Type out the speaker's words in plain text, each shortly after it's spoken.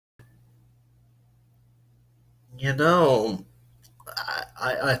You know,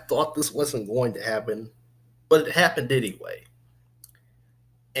 I thought this wasn't going to happen, but it happened anyway.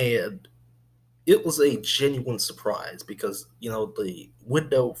 And it was a genuine surprise because, the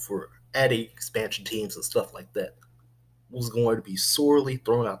window for adding expansion teams and stuff like that was going to be sorely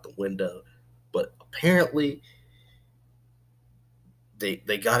thrown out the window. But apparently,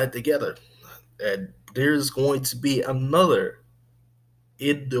 they got it together. And there's going to be another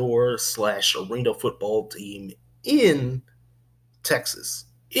indoor slash arena football team in Texas,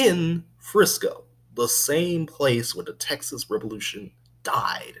 in Frisco, the same place where the Texas Revolution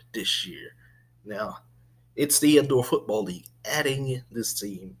died this year. Now, it's the Indoor Football League adding this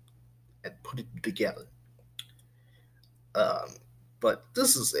team and putting it together. Um, but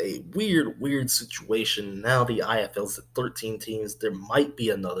this is a weird situation. Now the IFL's at 13 teams. There might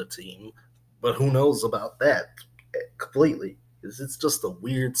be another team, but who knows about that completely? Because it's just a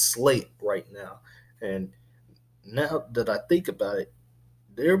weird slate right now. And now that I think about it,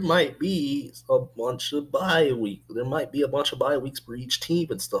 there might be a bunch of bye weeks. There might be a bunch of bye weeks for each team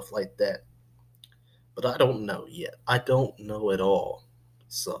and stuff like that. But I don't know yet. I don't know at all.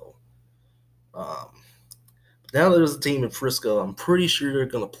 So, um, now there's a team in Frisco. I'm pretty sure they're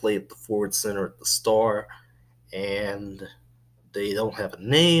going to play at the Ford Center at the Star, and they don't have a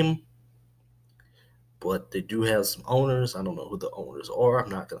name, but they do have some owners. I don't know who the owners are. I'm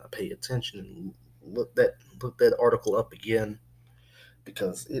not going to pay attention and look that article up again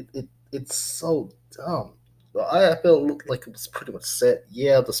because it's so dumb. The IFL looked like it was pretty much set.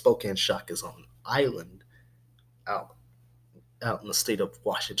 Yeah, the Spokane Shock is on an island out out in the state of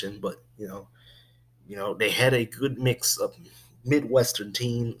Washington, but they had a good mix of Midwestern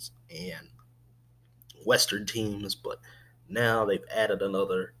teams and Western teams, but now they've added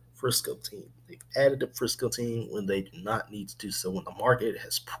another Frisco team. They've added a Frisco team when they do not need to do so, when the market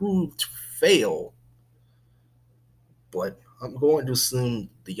has proved to fail. But I'm going to assume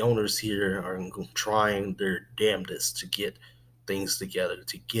the owners here are trying their damnedest to get things together,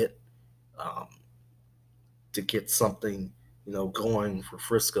 um, to get something going for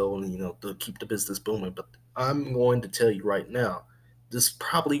Frisco and to keep the business booming. But I'm going to tell you right now, this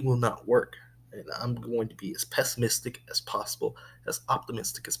probably will not work, and I'm going to be as pessimistic as possible, as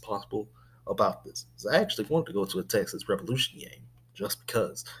optimistic as possible about this. Because I actually want to go to a Texas Revolution game just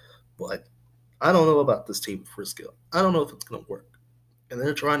because, but I don't know about this team Frisco. I don't know if it's going to work, and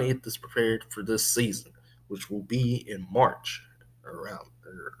they're trying to get this prepared for this season, which will be in March, around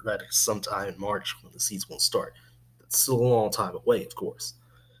or rather sometime in March when the season will start. It's still a long time away, of course.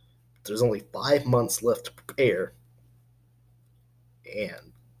 There's only 5 months left to prepare,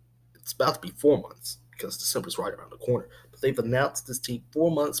 and it's about to be 4 months because December's right around the corner. But they've announced this team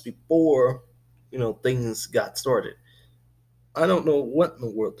 4 months before things got started. I don't know what in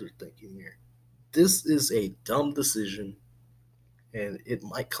the world they're thinking here. This is a dumb decision, and it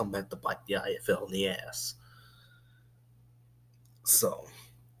might come back to bite the IFL in the ass. So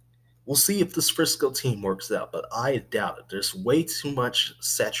we'll see if this Frisco team works out, but I doubt it. There's way too much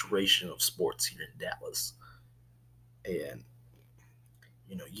saturation of sports here in Dallas. And,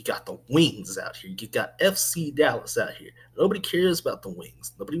 you got the Wings out here. You got FC Dallas out here. Nobody cares about the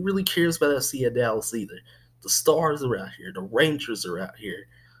Wings. Nobody really cares about FC Dallas either. The Stars are out here. The Rangers are out here.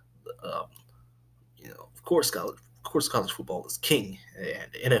 Um, of course, college football is king,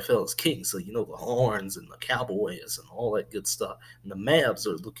 and the NFL is king. So the Horns and the Cowboys and all that good stuff. And the Mavs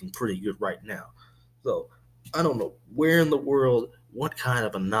are looking pretty good right now. So I don't know where in the world, what kind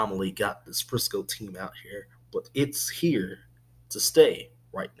of anomaly got this Frisco team out here, but it's here to stay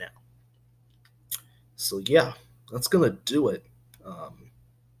right now. So yeah, that's gonna do it. Um,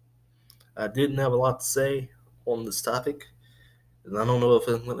 I didn't have a lot to say on this topic, and I don't know if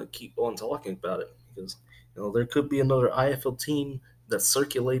I'm gonna keep on talking about it because there could be another IFL team that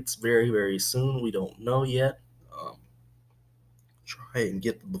circulates very soon. We don't know yet. Um, Try and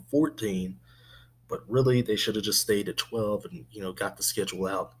get to the 14, but really they should have just stayed at 12 and got the schedule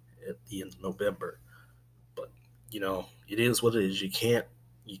out at the end of November. But it is what it is. You can't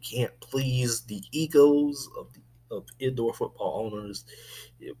please the egos of indoor football owners,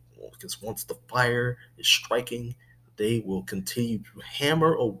 because once the fire is striking, they will continue to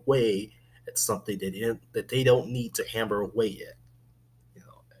hammer away at something that they don't need to hammer away at.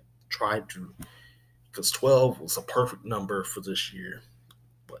 Try to, because 12 was a perfect number for this year,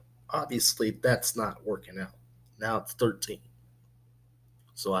 but obviously that's not working out. Now it's 13,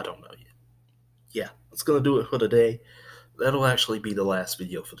 so I don't know yet. Yeah, that's gonna do it for today. That'll actually be the last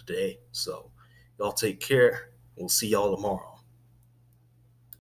video for today. So y'all take care. We'll see y'all tomorrow.